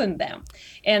and helping them.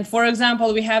 And for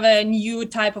example, we have a new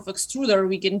type of extruder,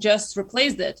 we can just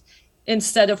replace it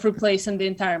instead of replacing the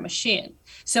entire machine.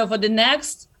 So for the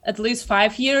next at least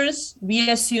 5 years, we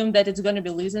assume that it's going to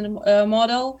be leasing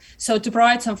model. So to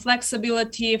provide some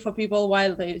flexibility for people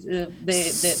while they're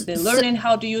learning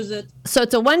how to use it. So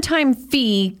it's a one-time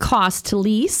fee cost to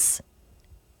lease.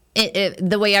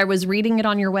 The way I was reading it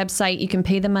on your website, you can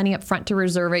pay the money up front to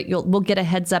reserve it. We'll get a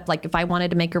heads up. Like if I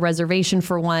wanted to make a reservation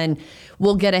for one,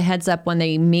 we'll get a heads up when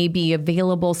they may be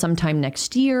available sometime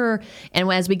next year.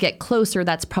 And as we get closer,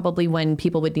 that's probably when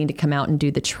people would need to come out and do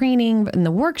the training and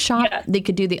the workshop. Yeah. They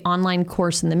could do the online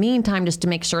course in the meantime, just to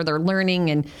make sure they're learning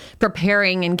and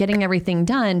preparing and getting everything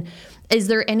done. Is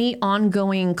there any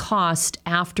ongoing cost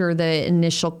after the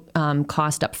initial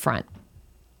cost up front?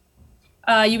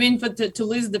 You mean to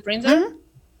lease the printer?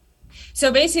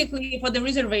 So basically for the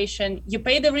reservation, you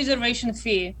pay the reservation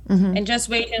fee and just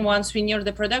wait. And once we near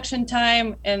the production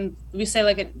time and we say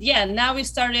like, now we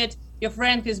started, your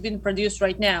Frank has been produced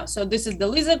right now. So this is the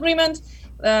lease agreement.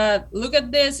 Look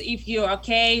at this. If you're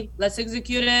okay, let's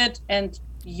execute it. And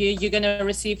you're going to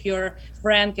receive your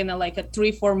Frank in like a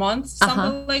 3-4 months,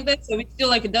 something like that. So we still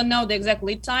like don't know the exact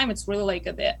lead time. It's really like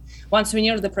once we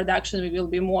near the production, we will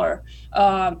be more,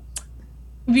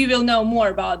 we will know more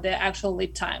about the actual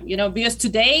lead time, because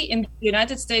today in the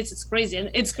United States, it's crazy. And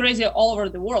it's crazy all over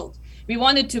the world. We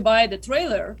wanted to buy the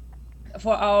trailer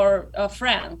for our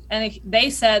Frank, and they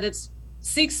said it's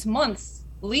 6 months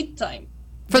lead time.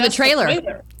 For the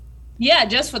trailer? Yeah,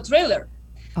 just for trailer.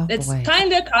 Oh, it's boy.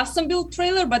 kind of custom built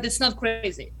trailer, but it's not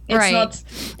crazy. It's right. not,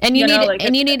 and you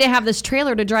need to have this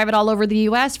trailer to drive it all over the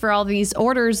U.S. for all these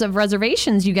orders of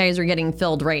reservations you guys are getting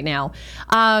filled right now.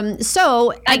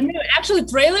 Actually,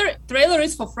 trailer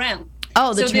is for Frank.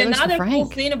 Oh, the trailer's for Frank. Another cool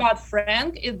thing about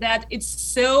Frank is that it's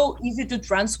so easy to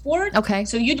transport. Okay.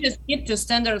 So you just get to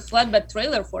standard flatbed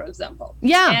trailer, for example.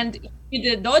 Yeah. And you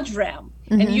did Dodge Ram,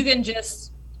 and you can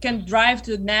drive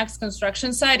to the next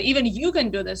construction site. Even you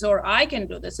can do this, or I can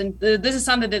do this. And this is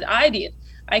something that I did.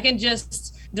 I can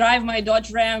just drive my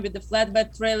Dodge Ram with the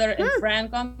flatbed trailer and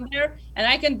Frank on there, and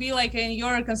I can be like in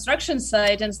your construction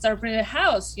site and start printing a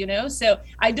house, So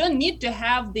I don't need to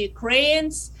have the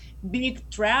cranes, big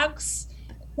trucks,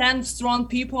 10 strong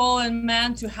people and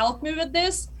men to help me with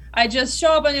this. I just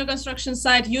show up on your construction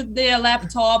site, use the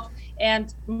laptop,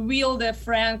 and wheel the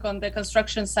Frank on the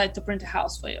construction site to print a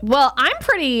house for you. Well, I'm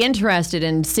pretty interested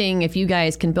in seeing if you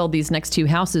guys can build these next 2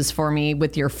 houses for me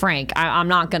with your Frank. I'm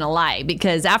not going to lie,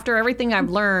 because after everything I've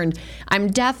learned,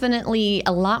 I'm definitely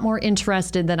a lot more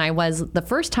interested than I was the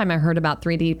first time I heard about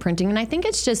 3D printing. And I think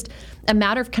it's just a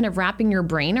matter of kind of wrapping your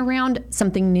brain around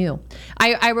something new.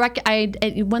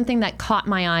 One thing that caught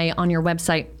my eye on your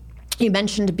website, you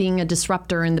mentioned being a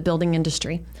disruptor in the building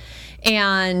industry.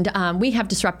 And we have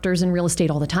disruptors in real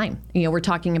estate all the time. We're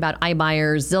talking about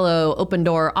iBuyers, Zillow,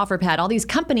 Opendoor, OfferPad, all these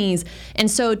companies. And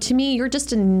so to me, you're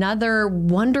just another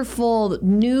wonderful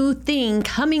new thing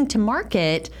coming to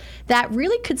market that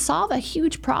really could solve a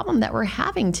huge problem that we're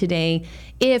having today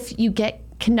if you get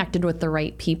connected with the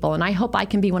right people. And I hope I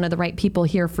can be one of the right people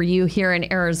here for you here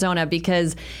in Arizona,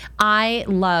 because I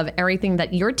love everything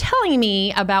that you're telling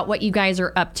me about what you guys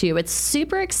are up to. It's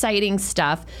super exciting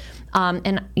stuff.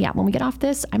 And yeah, when we get off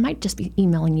this, I might just be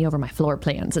emailing you over my floor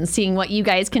plans and seeing what you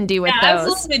guys can do with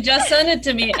those. Absolutely, just send it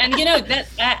to me. And that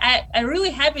I'm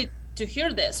really happy to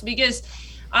hear this, because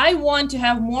I want to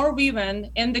have more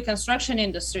women in the construction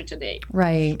industry today.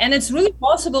 Right. And it's really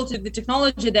possible to the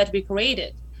technology that we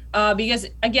created. Because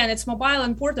again, it's mobile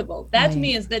and portable. That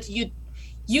means that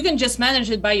you can just manage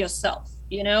it by yourself,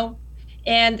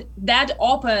 and that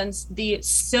opens the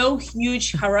so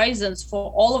huge horizons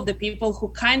for all of the people who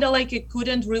kind of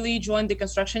couldn't really join the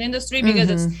construction industry because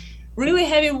it's really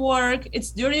heavy work.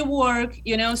 It's dirty work, So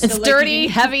it's dirty,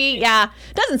 heavy. Yeah.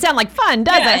 Doesn't sound like fun,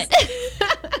 does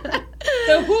it?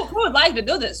 So who would like to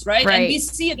do this, right? And we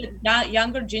see the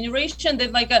younger generation, they're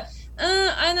like,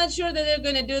 I'm not sure that they're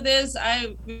going to do this.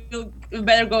 I will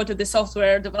better go to the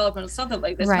software development or something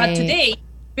like this. Right. But today,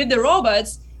 with the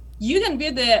robots, you can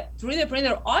be the 3D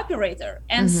printer operator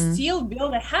and still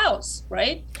build a house,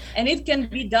 right? And it can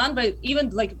be done by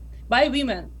by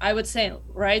women, I would say,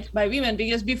 right? By women,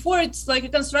 because before it's like a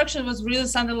construction was really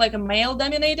something like a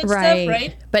male-dominated stuff,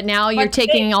 right? But now you're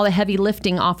taking all the heavy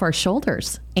lifting off our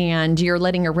shoulders, and you're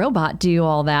letting a robot do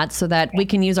all that so that we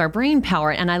can use our brain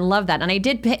power. And I love that. And I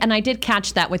did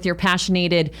catch that with your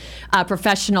passionated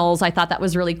professionals. I thought that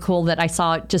was really cool that I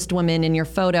saw just women in your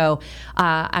photo.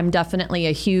 I'm definitely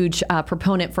a huge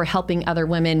proponent for helping other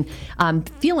women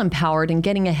feel empowered and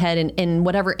getting ahead in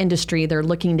whatever industry they're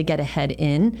looking to get ahead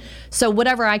in. So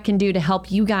whatever I can do to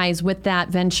help you guys with that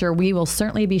venture, we will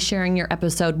certainly be sharing your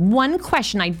episode. One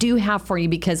question I do have for you,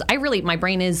 because my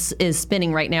brain is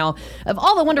spinning right now of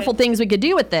all the wonderful things we could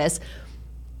do with this.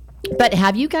 But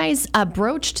have you guys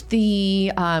broached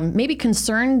the maybe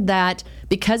concern that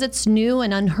because it's new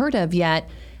and unheard of yet,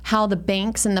 how the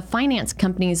banks and the finance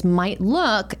companies might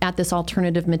look at this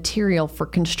alternative material for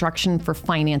construction for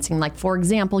financing? Like, for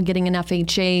example, getting an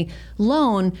FHA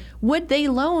loan, would they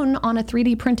loan on a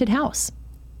 3D printed house?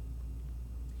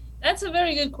 That's a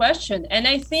very good question. And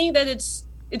I think that it's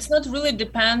not really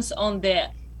depends on the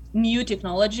new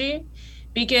technology,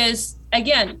 because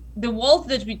again, the walls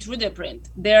that we 3D print,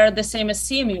 they're the same as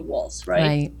CMU walls,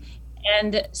 right?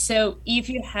 And so if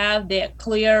you have the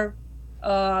clear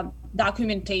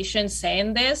documentation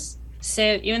saying this,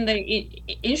 so even the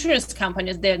insurance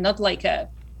companies, they're not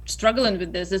struggling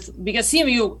with this. It's because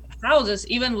CMU houses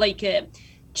even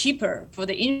cheaper for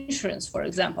the insurance, for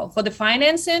example, for the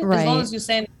financing, as long as you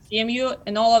send CMU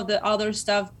and all of the other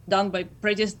stuff done by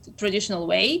pretty traditional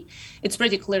way, it's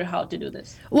pretty clear how to do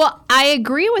this. Well, I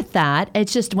agree with that.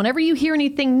 It's just whenever you hear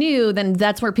anything new, then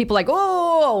that's where people are like,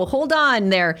 oh, hold on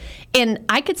there. And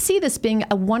I could see this being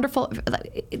a wonderful,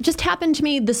 it just happened to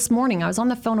me this morning. I was on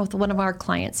the phone with one of our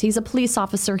clients. He's a police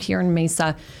officer here in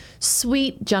Mesa.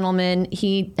 Sweet gentleman.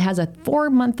 He has a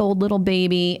 4-month-old little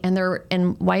baby,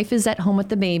 and wife is at home with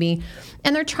the baby,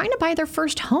 and they're trying to buy their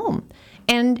first home.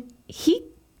 And he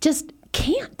just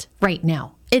can't right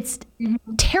now. It's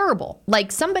terrible.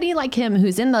 Like somebody like him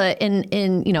who's in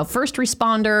first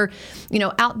responder,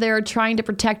 out there trying to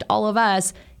protect all of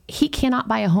us, he cannot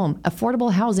buy a home.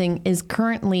 Affordable housing is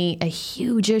currently a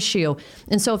huge issue.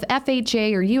 And so if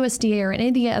FHA or USDA or any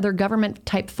of the other government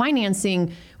type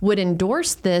financing would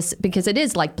endorse this, because it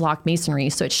is like block masonry,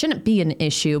 so it shouldn't be an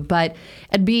issue, but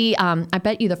it'd be, I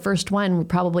bet you the first one would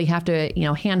probably have to,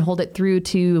 handhold it through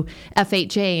to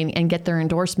FHA and get their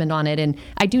endorsement on it. And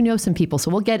I do know some people,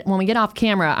 so when we get off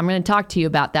camera, I'm going to talk to you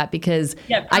about that, because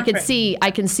I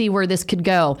can see where this could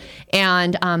go.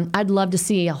 And I'd love to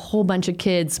see a whole bunch of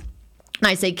kids. And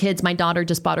I say kids, my daughter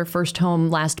just bought her first home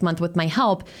last month with my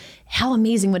help. How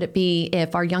amazing would it be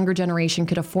if our younger generation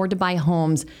could afford to buy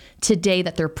homes today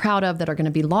that they're proud of, that are going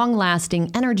to be long lasting,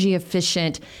 energy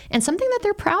efficient, and something that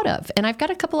they're proud of? And I've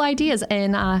got a couple ideas,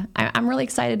 and I'm really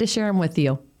excited to share them with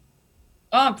you.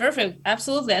 Oh, perfect.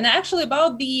 Absolutely. And actually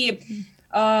about the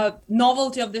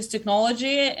novelty of this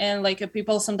technology, and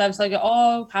people sometimes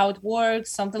oh, how it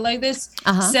works, something like this.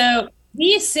 So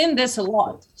we've seen this a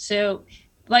lot. So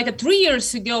 3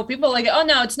 years ago, people oh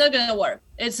no, it's not going to work.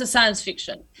 It's a science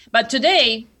fiction. But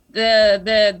today,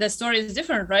 the story is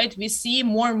different, right? We see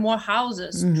more and more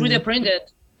houses 3D printed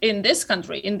in this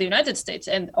country, in the United States,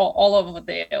 and all over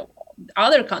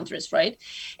other countries, right?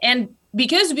 And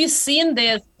because we've seen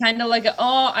this kind of like,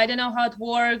 oh, I don't know how it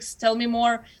works, tell me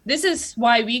more. This is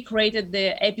why we created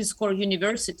the EPISCore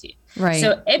University. Right.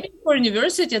 So EPISCore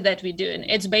University that we're doing,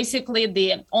 it's basically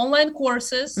the online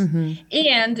courses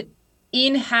and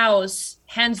in-house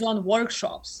hands-on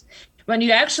workshops. When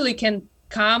you actually can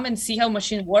come and see how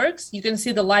machine works, you can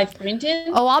see the live printing.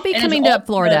 Oh, I'll be coming to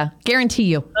Florida. Guarantee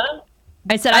you.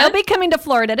 I said, I'll be coming to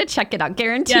Florida to check it out.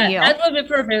 Guarantee you. That would be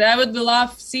perfect. I would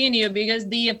love seeing you, because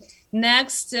the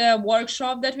next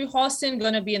workshop that we're hosting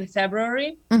going to be in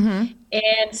February. And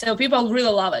so people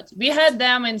really love it. We had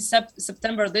them in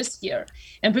September this year,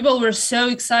 and people were so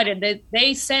excited that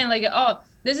they saying like, oh,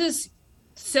 this is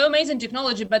so amazing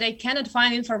technology, but I cannot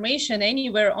find information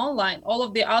anywhere online. All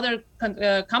of the other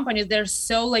companies, they're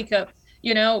so like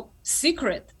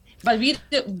secret. But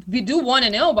we do want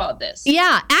to know about this.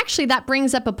 Yeah, actually, that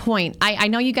brings up a point. I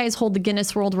know you guys hold the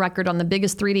Guinness World Record on the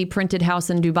biggest 3D printed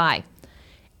house in Dubai.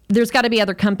 There's got to be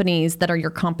other companies that are your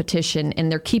competition, and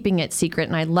they're keeping it secret.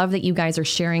 And I love that you guys are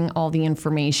sharing all the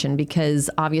information, because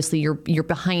obviously you're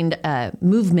behind a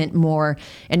movement more,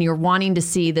 and you're wanting to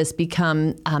see this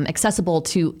become accessible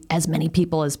to as many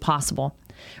people as possible.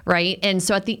 Right. And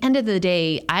so at the end of the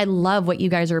day, I love what you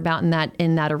guys are about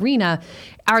in that arena.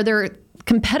 Are there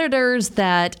competitors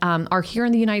that are here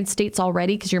in the United States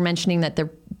already? Because you're mentioning that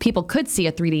people could see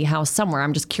a 3D house somewhere.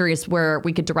 I'm just curious where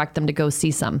we could direct them to go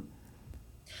see some.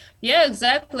 Yeah,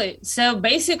 exactly. So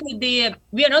basically,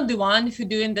 we are not the one who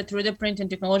doing the 3D printing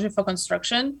technology for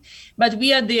construction, but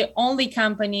we are the only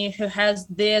company who has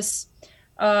this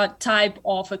type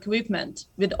of equipment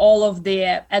with all of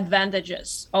the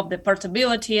advantages of the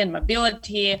portability and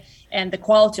mobility and the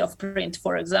quality of print,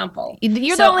 for example.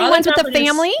 You're the only ones with the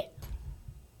family?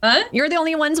 Huh? You're the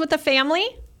only ones with the family?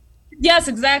 Yes,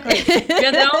 exactly.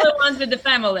 We're the only ones with the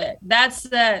family. That's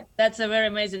a very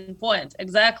amazing point.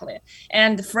 Exactly.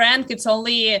 And Frank, it's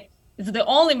the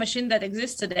only machine that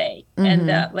exists today, and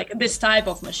like this type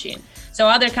of machine. So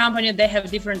other companies, they have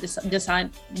different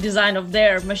design of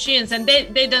their machines, and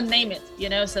they don't name it,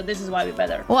 so this is why we're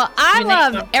better. Well, I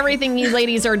love everything you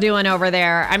ladies are doing over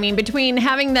there. I mean, between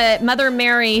having the Mother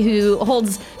Mary who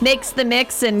makes the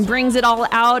mix and brings it all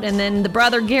out, and then the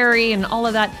brother Gary and all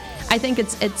of that, I think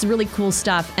it's really cool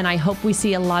stuff. And I hope we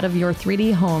see a lot of your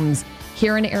 3D homes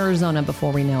here in Arizona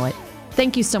before we know it.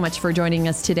 Thank you so much for joining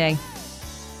us today.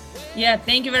 Yeah,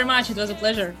 thank you very much. It was a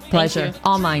pleasure. Pleasure.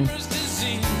 All mine.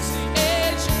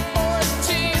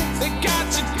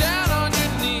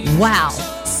 Wow.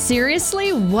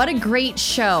 Seriously, what a great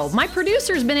show. My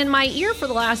producer's been in my ear for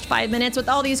the last 5 minutes with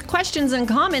all these questions and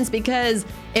comments because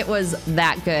it was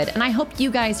that good. And I hope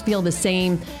you guys feel the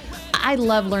same. I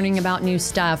love learning about new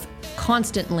stuff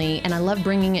constantly, and I love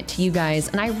bringing it to you guys.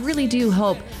 And I really do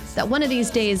hope that one of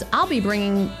these days I'll be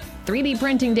bringing 3D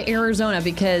printing to Arizona,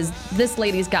 because this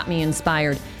lady's got me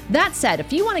inspired. That said,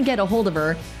 if you want to get a hold of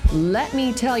her, let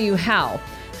me tell you how.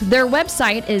 Their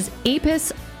website is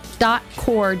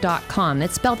apis.core.com.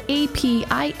 That's spelled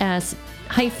APIS-COR.com.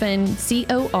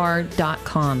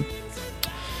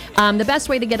 The best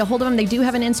way to get a hold of them, they do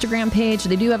have an Instagram page,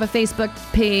 they do have a Facebook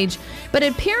page, but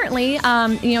apparently,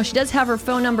 she does have her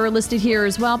phone number listed here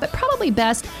as well, but probably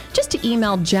best just to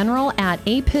email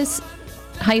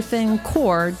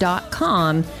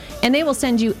general@apis-core.com, and they will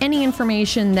send you any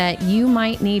information that you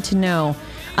might need to know.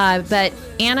 But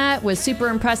Anna was super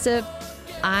impressive.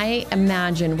 I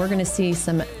imagine we're going to see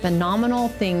some phenomenal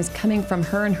things coming from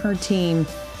her and her team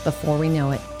before we know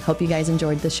it. Hope you guys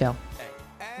enjoyed the show.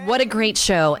 What a great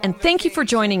show, and thank you for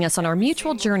joining us on our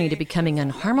mutual journey to becoming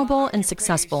unharmable and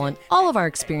successful in all of our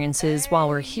experiences while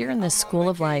we're here in this school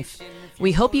of life.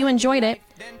 We hope you enjoyed it.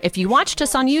 If you watched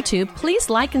us on YouTube, please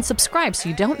like and subscribe so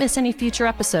you don't miss any future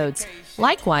episodes.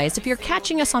 Likewise, if you're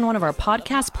catching us on one of our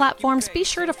podcast platforms, be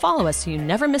sure to follow us so you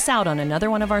never miss out on another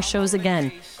one of our shows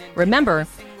again. Remember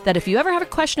that if you ever have a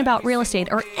question about real estate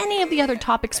or any of the other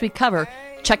topics we cover,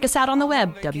 check us out on the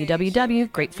web,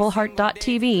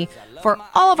 www.gratefulheart.tv, for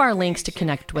all of our links to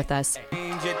connect with us.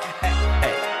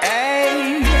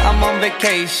 I'm on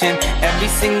vacation every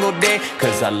single day,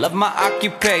 'cause I love my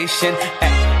occupation.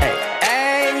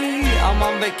 I'm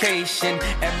on vacation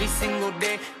every single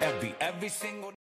day, every single day.